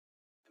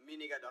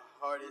Meaning got the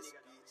hardest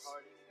beats.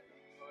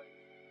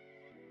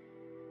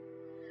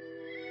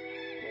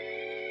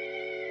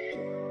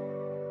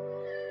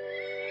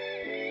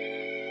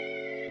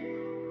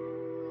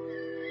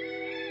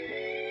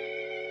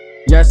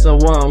 Yes, I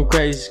want, I'm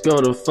crazy, go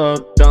the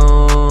fuck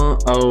on.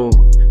 Oh,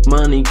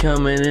 money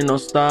coming in, don't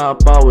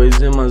stop,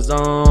 always in my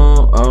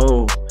zone.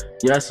 Oh,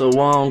 yes, I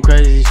want, I'm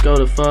crazy, go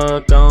the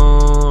fuck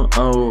on.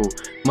 Oh,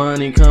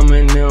 money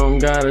coming in, don't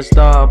gotta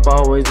stop,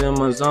 always in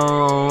my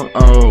zone.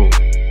 Oh,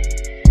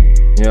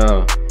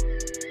 yeah.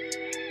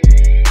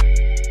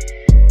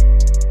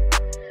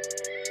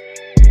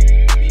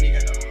 Meaning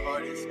got the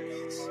hardest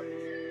beats.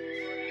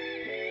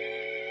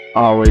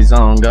 Always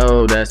on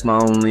go, that's my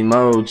only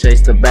mode.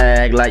 Chase the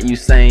bag like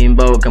Usain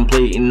Bolt,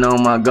 completing all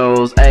my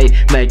goals. Ayy,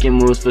 making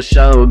moves for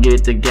show.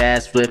 Get the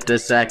gas, flip the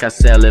sack, I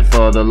sell it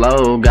for the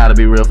low. Gotta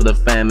be real for the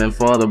fam and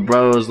for the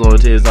bros.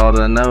 Loyalty is all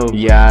that I know.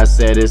 Yeah, I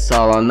said it's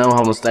all I know.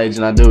 I'm on stage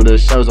and I do the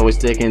shows. Always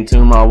sticking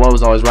to my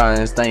woes, always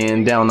riding,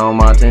 staying down on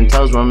my 10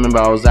 toes. Remember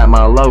I was at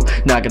my low,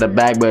 not get a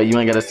bag, but you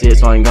ain't gotta see it,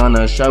 so I ain't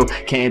gonna show.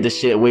 Can't the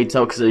shit we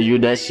talk, cause of you,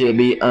 that shit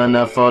be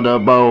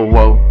unaffordable.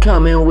 Whoa,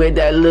 coming with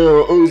that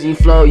little Uzi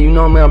flow. You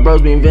know me, bros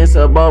be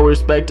invincible,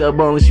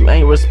 respectable, unless you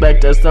ain't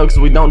respect us though, cause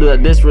we don't do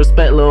that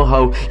disrespect, little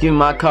hoe. You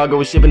my cargo,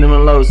 we shipping them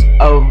in lows.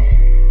 Oh,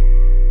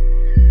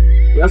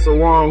 that's a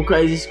warm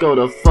crazy, go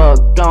the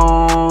fuck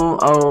on.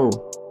 Oh,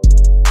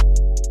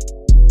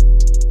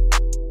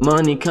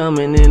 money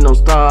coming in, don't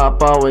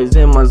stop, always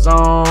in my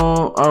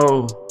zone.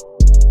 Oh,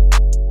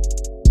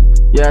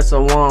 yes, I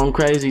want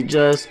crazy,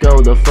 just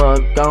go the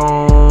fuck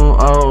on.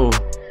 Oh,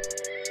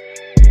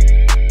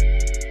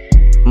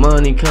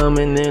 money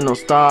coming in, don't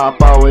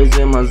stop, always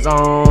in my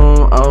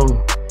zone.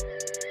 Oh,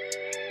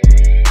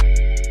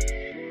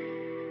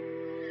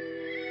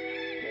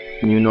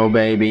 you know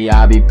baby,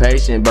 I be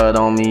patient, but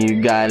on me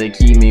you gotta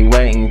keep me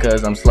waiting,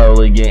 cause I'm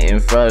slowly getting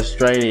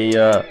frustrated,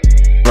 yeah.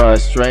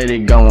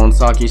 Frustrated, go on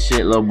talk your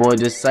shit, little boy,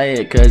 just say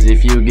it. Cause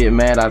if you get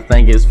mad, I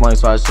think it's funny,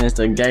 so I should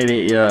instigate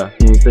it, yeah.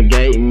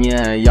 Instigating,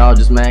 yeah, y'all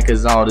just mad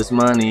cause all this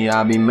money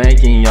I be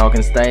making. Y'all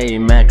can stay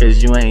mad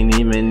cause you ain't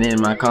even in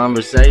my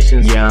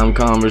conversations. Yeah, I'm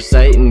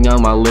conversating, yo,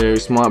 my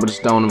lyrics smart, but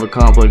just don't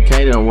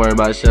overcomplicate it. Don't worry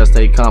about shit, I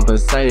stay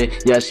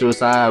compensated. Yeah,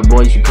 suicide,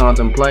 boy, you should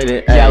contemplate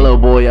it. Yeah, little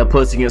boy, a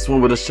pussy can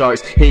swim with the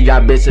sharks. He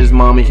got bitches,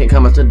 mommy can't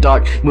come after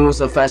dark. Moving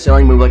so fast, you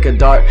only move like a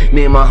dart.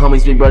 Me and my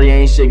homies, big brother,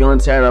 ain't shit gonna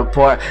tear it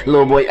apart.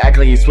 Little boy act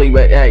like he's sweet,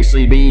 but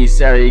actually be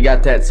sorry, you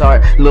got that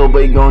tart. Little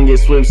boy gon' get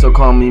swift, so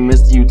call me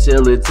Mr.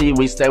 Utility.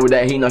 We stay with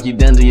that heat, knock you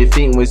down to your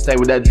feet. And we stay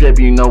with that drip,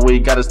 you know we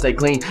gotta stay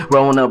clean.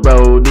 Rolling up,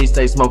 bro, these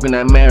stay smoking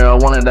that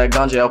marijuana, that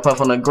ganja, I'll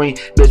puff on the green.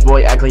 Bitch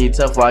boy act like he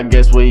tough, well I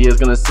guess we is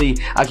gonna see.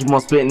 I keep on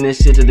spitting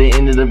this shit to the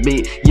end of the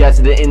beat. Yeah,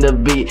 to the end of the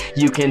beat.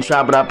 You can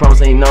try, but I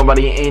promise ain't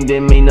nobody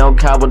ending me. No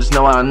cowboy, just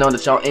know I know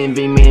that y'all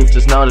envy me.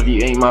 Just know that if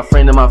you ain't my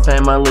friend or my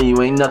family,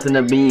 you ain't nothing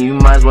to be. You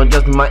might as well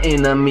just be my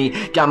enemy.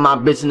 Got my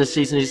bitch in the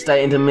sheets and she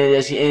stay into me,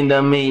 yeah, she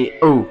into me.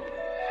 Ooh,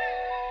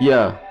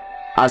 yeah,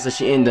 I said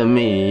she into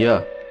me,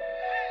 yeah.